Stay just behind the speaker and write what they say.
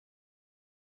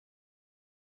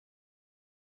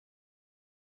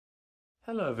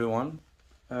Hello everyone,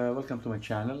 welcome to my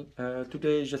channel.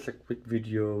 Today is just a quick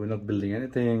video. We're not building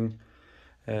anything.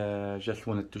 Just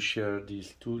wanted to share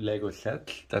these two Lego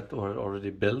sets that are already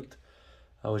built.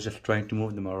 I was just trying to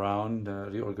move them around,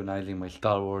 reorganizing my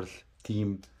Star Wars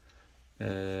theme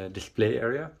display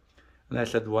area. And I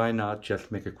said, why not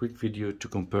just make a quick video to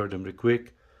compare them real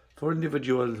quick for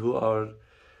individuals who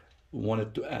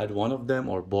wanted to add one of them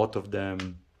or both of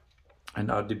them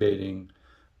and are debating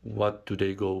what do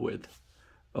they go with.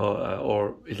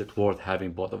 Or is it worth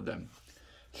having both of them?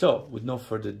 So with no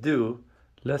further ado,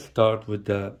 let's start with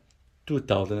the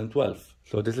 2012.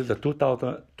 So this is the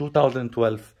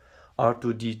 2012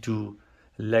 R2-D2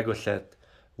 Lego set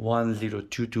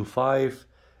 10225.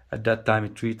 At that time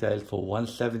it retailed for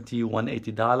 $170,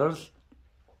 $180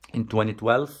 in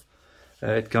 2012.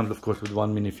 It comes of course with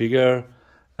one minifigure.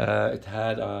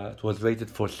 It was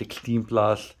rated for 16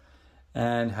 plus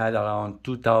and had around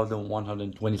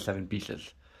 2,127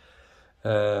 pieces.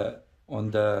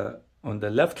 On the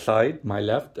left side, my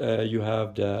left, you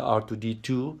have the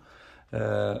R2-D2,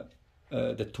 the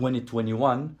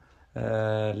 2021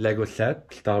 Lego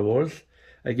set, Star Wars.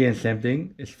 Again, same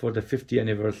thing. It's for the 50th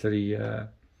anniversary,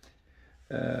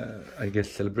 I guess,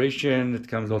 celebration. It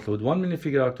comes also with one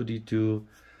minifigure R2-D2,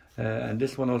 and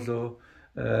this one also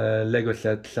Lego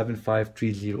set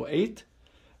 75308,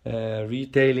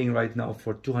 retailing right now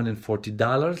for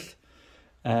 $240.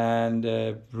 And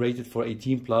rated for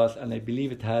 18 plus, and I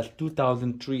believe it has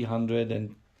 2,300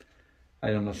 and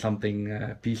I don't know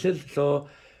something pieces. So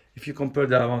if you compare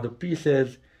the amount of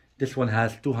pieces, this one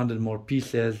has 200 more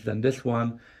pieces than this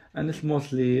one, and it's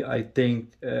mostly, I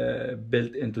think,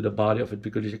 built into the body of it,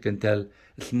 because as you can tell,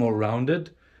 it's more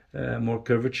rounded, more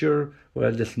curvature,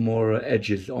 whereas there's more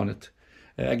edges on it.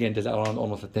 Again, there's around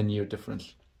almost a 10-year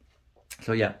difference.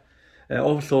 So yeah.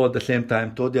 Also at the same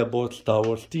time, though they are both Star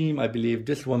Wars theme, I believe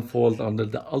this one falls under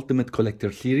the Ultimate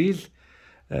Collector Series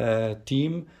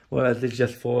theme, whereas this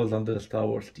just falls under the Star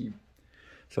Wars theme.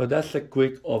 So that's a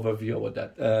quick overview about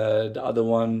that. The other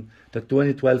one, the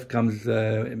 2012, comes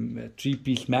in a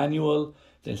 3-piece manual.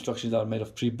 The instructions are made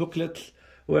of 3 booklets,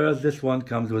 whereas this one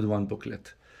comes with 1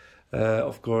 booklet.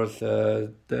 Of course,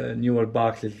 the newer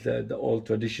box is the old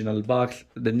traditional box,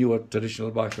 the newer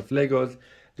traditional box of Legos.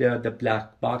 They are the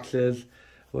black boxes,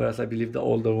 whereas I believe the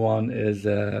older one is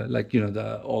like, you know,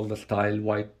 the older style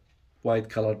white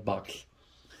colored box.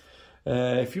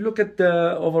 If you look at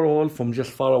the overall from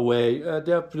just far away,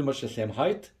 they are pretty much the same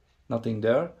height, nothing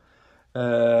there.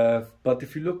 But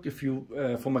if you look,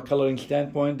 from a coloring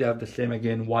standpoint, they have the same,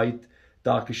 again, white,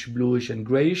 darkish bluish and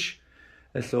grayish.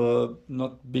 So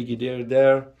not biggie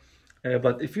there.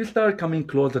 But if you start coming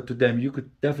closer to them, you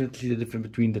could definitely see the difference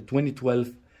between the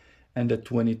 2012 and the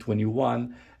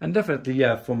 2021, and definitely,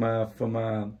 yeah, from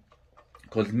a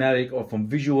cosmetic or from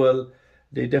visual,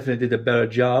 they definitely did a better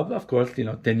job. Of course, you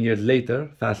know, 10 years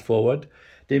later, fast forward,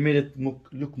 they made it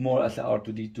look more as an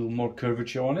R2-D2, more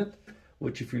curvature on it,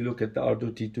 which if you look at the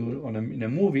R2-D2 in a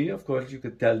movie, of course, you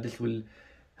could tell this will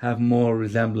have more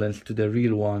resemblance to the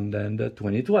real one than the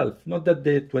 2012. Not that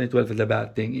the 2012 is a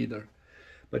bad thing either,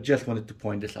 but just wanted to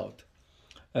point this out.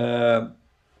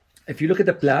 If you look at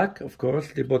the plaque, of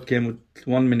course, they both came with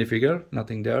 1 minifigure,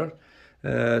 nothing there.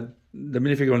 The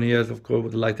minifigure on here is, of course,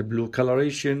 with a lighter blue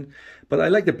coloration. But I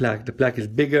like the plaque. The plaque is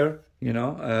bigger, you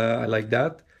know, I like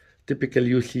that. Typical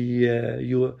UCS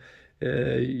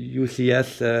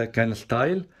kind of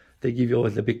style. They give you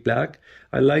always a big plaque.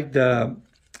 I like the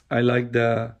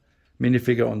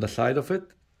minifigure on the side of it.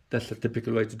 That's the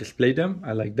typical way to display them.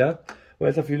 I like that.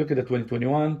 Whereas if you look at the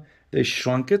 2021, they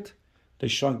shrunk it. They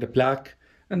shrunk the plaque.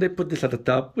 And they put this at the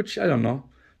top, which I don't know,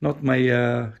 not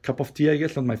my cup of tea, I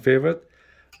guess, not my favorite.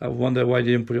 I wonder why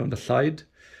they didn't put it on the side.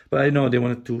 But I know they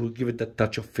wanted to give it that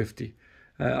touch of 50.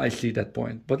 I see that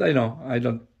point. But I know, I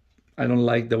don't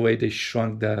like the way they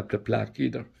shrunk the plaque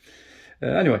either.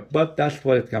 Anyway, but that's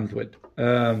what it comes with.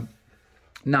 Now,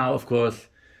 of course,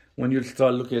 when you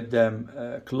start looking at them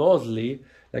closely,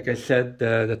 like I said,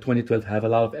 the 2012 have a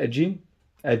lot of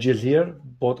edges here,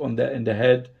 both in the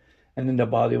head and in the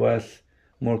body, was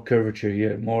more curvature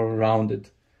here, more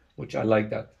rounded, which I like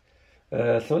that.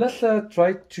 So let's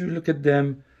try to look at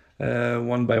them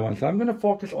one by one. So I'm going to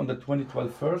focus on the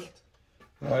 2012 first,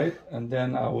 right? And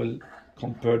then I will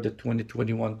compare the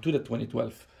 2021 to the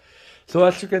 2012. So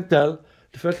as you can tell,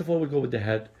 first of all, we'll go with the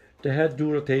head. The head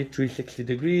do rotate 360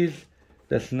 degrees.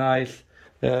 That's nice.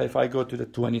 If I go to the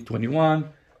 2021,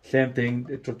 same thing,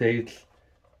 it rotates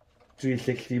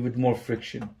 360 with more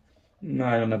friction. No,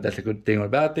 I don't know if that's a good thing or a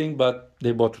bad thing, but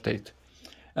they both rotate.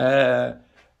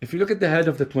 If you look at the head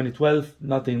of the 2012,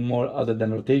 nothing more other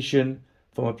than rotation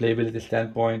from a playability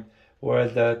standpoint,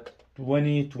 whereas the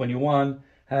 2021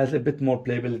 has a bit more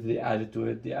playability they added to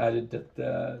it. They added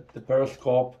the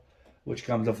periscope, which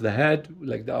comes off the head,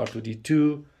 like the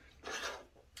R2-D2.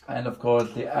 And of course,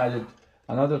 they added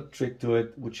another trick to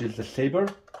it, which is the saber,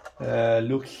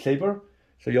 Luke's saber.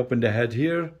 So you open the head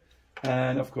here,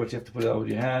 and of course you have to pull it out with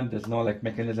your hand. There's no like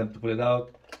mechanism to pull it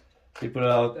out. So you pull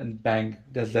it out and bang,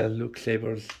 there's the Luke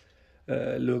saber's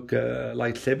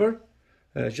lightsaber,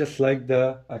 just like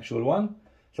the actual one.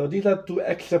 So these are two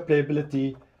extra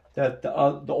playability that the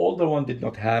older one did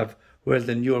not have, whereas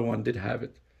the newer one did have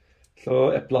it.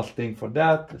 So a plus thing for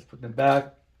that. Let's put them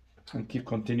back and keep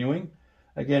continuing.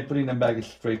 Again, putting them back is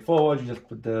straightforward. You just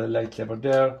put the lightsaber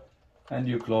there and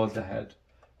you close the head.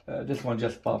 This one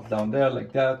just pops down there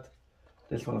like that.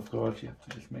 This one, of course, you have to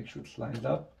just make sure it lines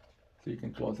up so you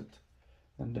can close it.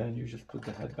 And then you just put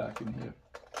the head back in here.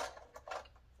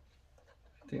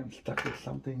 I think I'm stuck with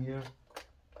something here.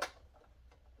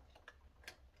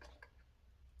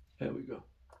 There we go.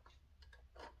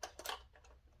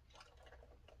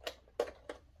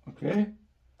 Okay,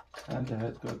 and the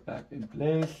head goes back in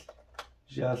place,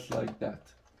 just like that.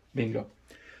 Bingo.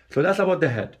 So that's about the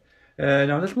head.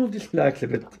 Now let's move these flags a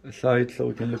bit aside so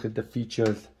we can look at the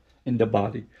features in the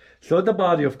body. So the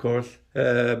body, of course,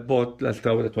 let's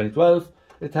start with the 2012.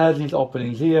 It has these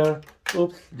openings here.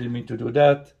 Oops, didn't mean to do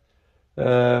that.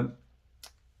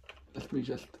 Let me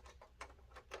just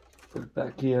put it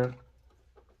back here.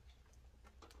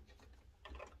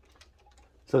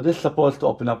 So this is supposed to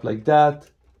open up like that.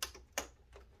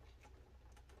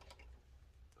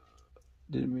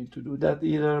 Didn't mean to do that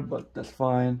either, but that's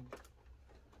fine.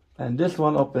 And this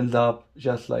one opens up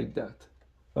just like that.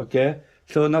 Okay,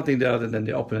 so nothing there other than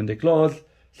they open and they close.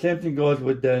 Same thing goes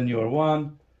with the newer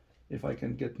one. If I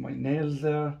can get my nails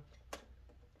there.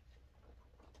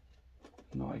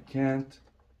 No, I can't.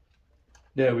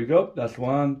 There we go. That's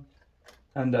one,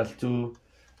 and that's two.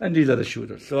 And these are the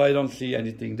shooters. So I don't see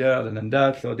anything there other than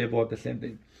that. So they bought the same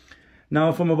thing.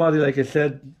 Now from a body, like I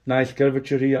said, nice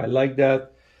curvature here. I like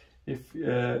that.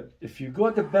 If you go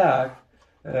at the back,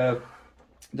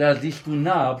 there's these two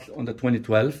knobs on the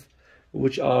 2012,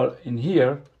 which are in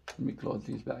here. Let me close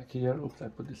these back here. Oops, I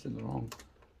put this in the wrong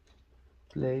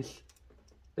place.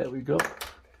 There we go.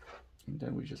 And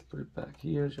then we just put it back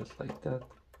here, just like that.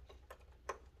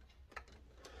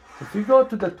 If you go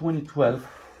to the 2012,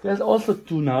 there's also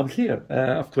two knobs here.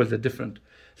 Of course, they're different.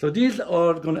 So these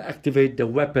are going to activate the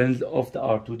weapons of the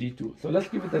R2-D2. So let's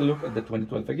give it a look at the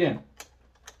 2012 again.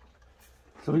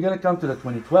 So we're going to come to the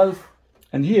 2012.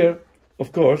 And here,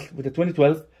 of course, with the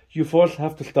 2012, you first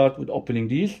have to start with opening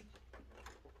these,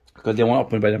 because they won't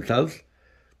open by themselves,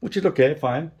 which is okay,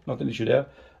 fine, not an issue there.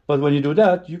 But when you do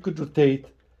that, you could rotate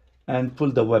and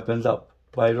pull the weapons up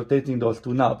by rotating those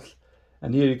two knobs.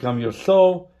 And here you come your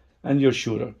saw and your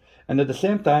shooter. And at the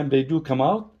same time, they do come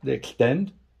out, they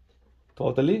extend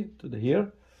totally to the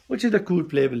here, which is a cool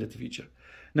playability feature.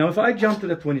 Now, if I jump to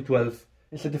the 2012,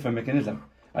 it's a different mechanism.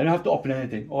 I don't have to open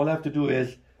anything. All I have to do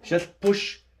is just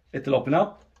push, it'll open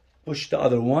up, push the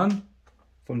other one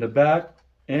from the back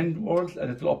inwards, and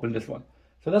it'll open this one.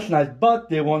 So that's nice, but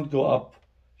they won't go up.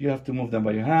 You have to move them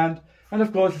by your hand. And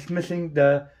of course, it's missing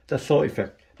the saw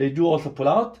effect. They do also pull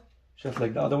out, just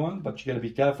like the other one, but you gotta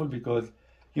be careful because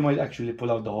you might actually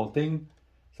pull out the whole thing.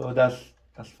 So that's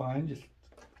fine, just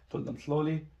pull them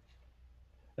slowly.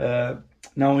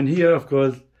 Now in here, of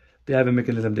course, they have a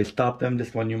mechanism, they stop them.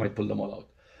 This one, you might pull them all out.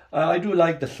 I do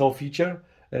like the saw feature,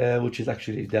 which is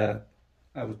actually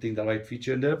I would think the right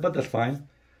feature in there, but that's fine.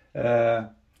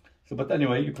 But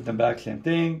anyway, you put them back, same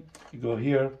thing. You go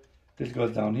here, this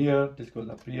goes down here, this goes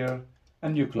up here,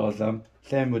 and you close them.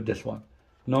 Same with this one.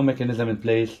 No mechanism in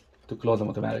place to close them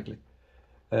automatically.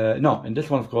 No, in this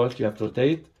one, of course, you have to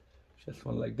rotate, just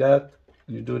one like that,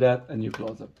 and you do that, and you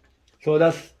close them. So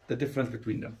that's the difference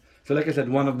between them. So like I said,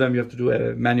 one of them you have to do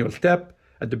a manual step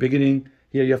at the beginning.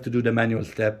 Here you have to do the manual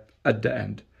step at the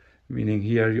end. Meaning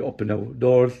here you open the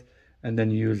doors, and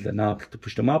then you use the knobs to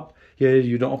push them up. Here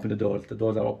you don't open the doors. The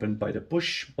doors are opened by the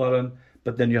push button,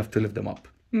 but then you have to lift them up.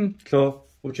 So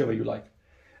whichever you like.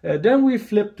 Then we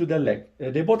flip to the leg.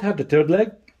 They both have the third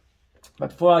leg,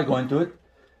 but before I go into it,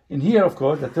 in here, of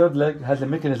course, the third leg has a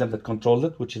mechanism that controls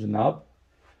it, which is a knob.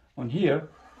 On here,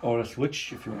 or a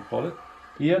switch, if you want to call it.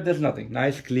 Here, there's nothing.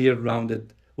 Nice, clear,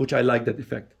 rounded, which I like that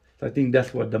effect. So I think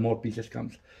that's where the more pieces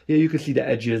comes. Here you can see the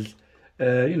edges.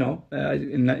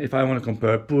 If I want to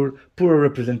compare, poor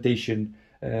representation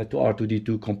to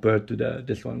R2-D2 compared to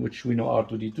this one, which we know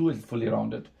R2-D2 is fully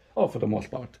rounded, for the most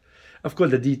part. Of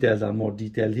course, the details are more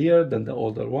detailed here than the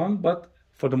older one, but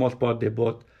for the most part, they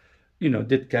both,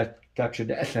 did capture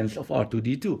the essence of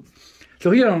R2-D2.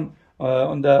 So here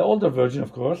On the older version,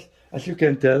 of course, as you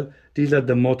can tell, these are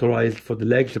the motorized for the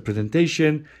legs, the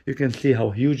presentation. You can see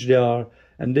how huge they are,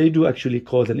 and they do actually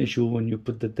cause an issue when you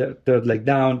put the third leg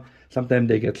down. Sometimes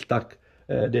they get stuck.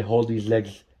 They hold these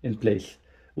legs in place,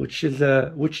 which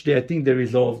they, I think they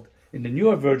resolved in the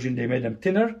newer version. They made them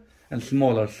thinner and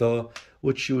smaller, so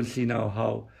which you will see now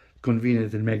how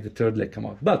convenient it make the third leg come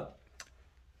out. But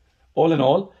all in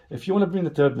all, if you want to bring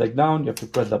the third leg down, you have to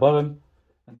press the button.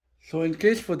 So in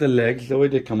case for the legs, the way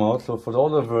they come out, so for the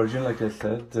older version, like I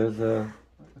said, I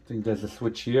think there's a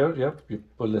switch here. Yep, you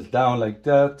pull this down like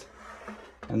that,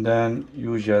 and then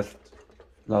you just,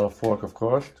 a lot of work, of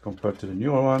course, compared to the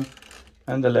newer one,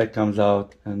 and the leg comes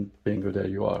out, and bingo, there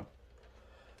you are.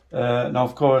 Now,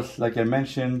 of course, like I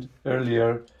mentioned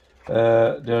earlier,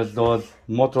 there's those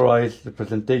motorized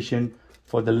representation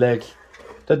for the legs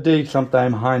that they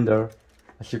sometimes hinder,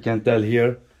 as you can tell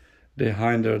here, they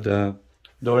hinder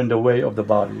they're in the way of the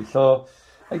body. So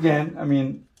again, I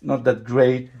mean, not that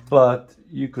great, but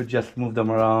you could just move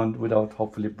them around without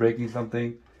hopefully breaking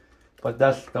something. But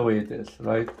that's the way it is,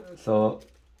 right? So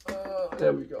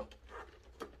there we go.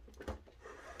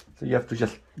 So you have to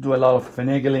just do a lot of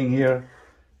finagling here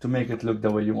to make it look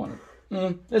the way you want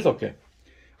it. It's okay.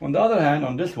 On the other hand,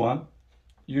 on this one,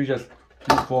 you just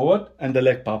move forward and the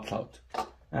leg pops out,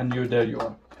 and there you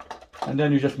are. And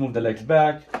then you just move the legs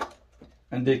back,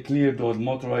 and they clear those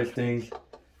motorized things,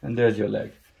 and there's your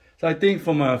leg. So I think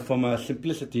from a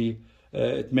simplicity,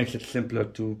 it makes it simpler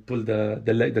to pull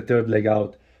the third leg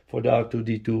out for the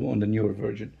R2-D2 on the newer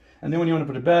version. And then when you want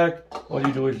to put it back, all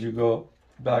you do is you go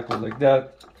backward like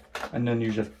that, and then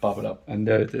you just pop it up, and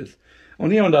there it is.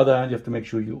 On here, on the other hand, you have to make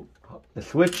sure the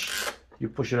switch, you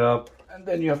push it up, and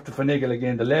then you have to finagle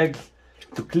again the legs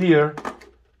to clear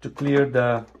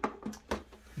the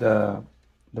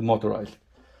motorized.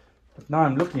 But now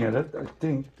I'm looking at it, I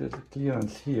think there's a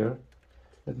clearance here.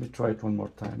 Let me try it one more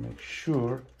time, make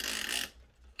sure.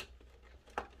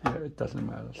 Yeah, it doesn't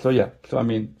matter. So yeah, so I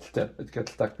mean, still, it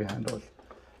gets stuck behind those.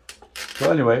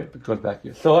 So anyway, it goes back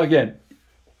here. So again,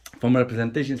 from a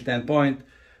representation standpoint,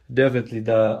 definitely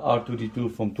the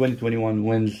R2-D2 from 2021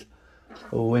 wins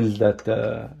that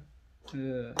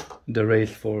the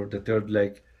race for the third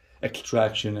leg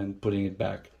extraction and putting it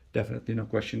back. Definitely, no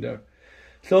question there.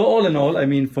 So all in all, I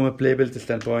mean, from a playability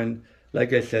standpoint,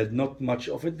 like I said, not much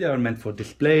of it. They are meant for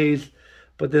displays,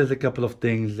 but there's a couple of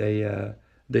things they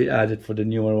added for the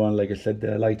newer one. Like I said, the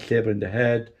lightsaber in the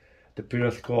head, the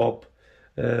periscope,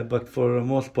 but for the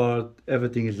most part,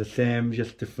 everything is the same,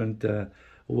 just different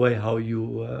way how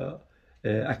you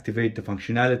activate the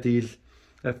functionalities.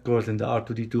 Of course, in the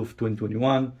R2-D2 of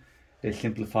 2021, they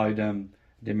simplified them,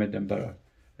 they made them better.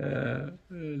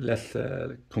 Less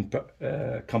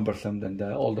cumbersome than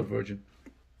the older version.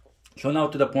 So now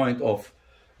to the point of,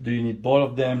 do you need both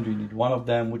of them? Do you need one of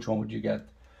them? Which one would you get?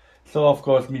 So of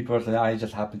course, me personally, I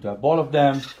just happen to have both of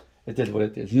them. It is what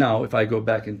it is. Now, if I go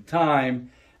back in time,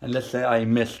 and let's say I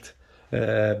missed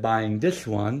buying this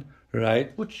one,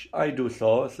 right? Which I do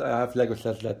so I have Lego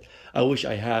sets that I wish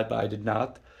I had, but I did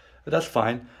not. But that's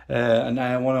fine. And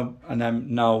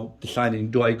I'm now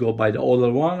deciding, do I go by the older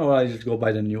one or I just go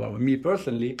by the newer one? Me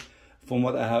personally, from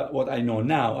what I know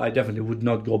now, I definitely would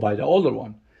not go by the older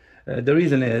one. The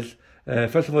reason is,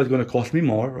 first of all, it's going to cost me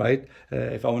more, right?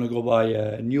 If I want to go buy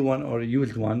a new one or a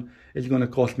used one, it's going to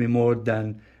cost me more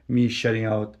than me shelling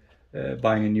out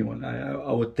buying a new one.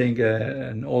 I would think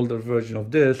an older version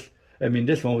of this, I mean,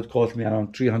 this one would cost me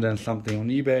around 300 and something on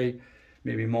eBay,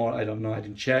 maybe more, I don't know, I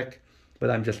didn't check. But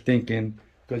I'm just thinking,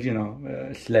 because, you know,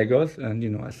 it's Legos, and, you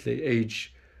know, as they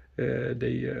age,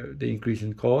 they increase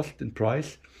in cost, in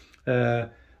price.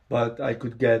 But I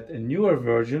could get a newer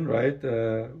version, right,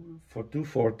 for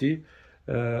 $240,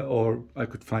 or I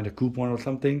could find a coupon or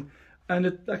something, and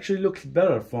it actually looks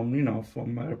better from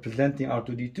representing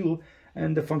R2-D2,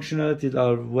 and the functionalities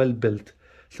are well built.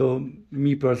 So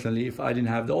me personally, if I didn't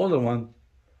have the older one,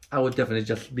 I would definitely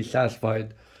just be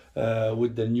satisfied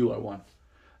with the newer one.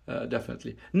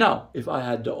 Definitely. Now, if I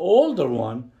had the older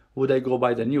one, would I go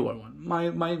by the newer one?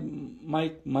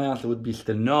 My answer would be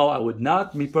still no, I would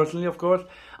not. Me personally, of course,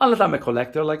 unless I'm a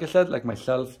collector, like I said, like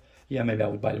myself. Yeah, maybe I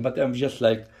would buy them. But I'm just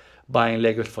like buying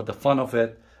Legos for the fun of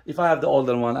it. If I have the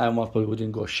older one, I most probably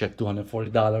wouldn't go shit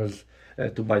 $240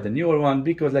 to buy the newer one,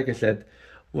 because, like I said,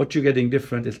 what you're getting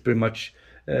different is pretty much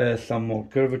some more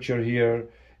curvature here.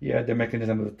 Yeah, the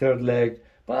mechanism of the third leg.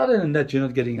 But other than that, you're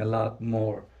not getting a lot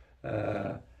more.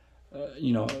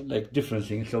 Like different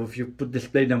things. So if you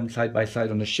display them side by side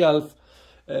on the shelf,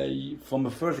 from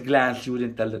a first glance you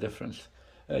wouldn't tell the difference.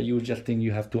 You would just think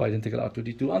you have two identical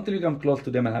R2-D2 until you come close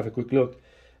to them and have a quick look,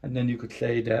 and then you could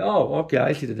say that, oh, okay,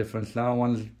 I see the difference now.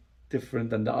 One's different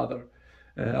than the other.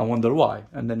 I wonder why,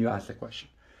 and then you ask the question.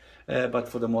 But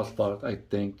for the most part, I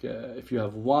think if you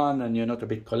have one and you're not a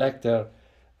big collector,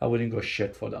 I wouldn't go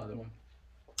shit for the other one.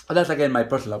 But that's again my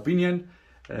personal opinion.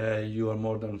 You are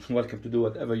more than welcome to do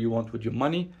whatever you want with your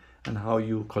money and how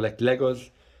you collect Legos,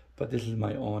 but this is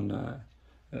my own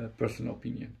personal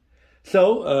opinion.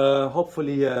 So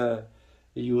hopefully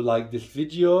you like this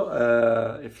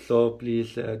video. If so,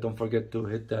 please don't forget to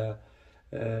hit the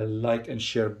like and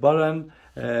share button.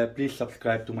 Please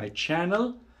subscribe to my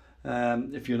channel.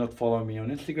 If you're not following me on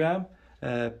Instagram,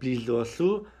 please do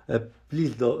so.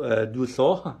 Do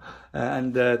so.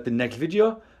 And the next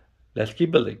video, let's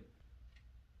keep building.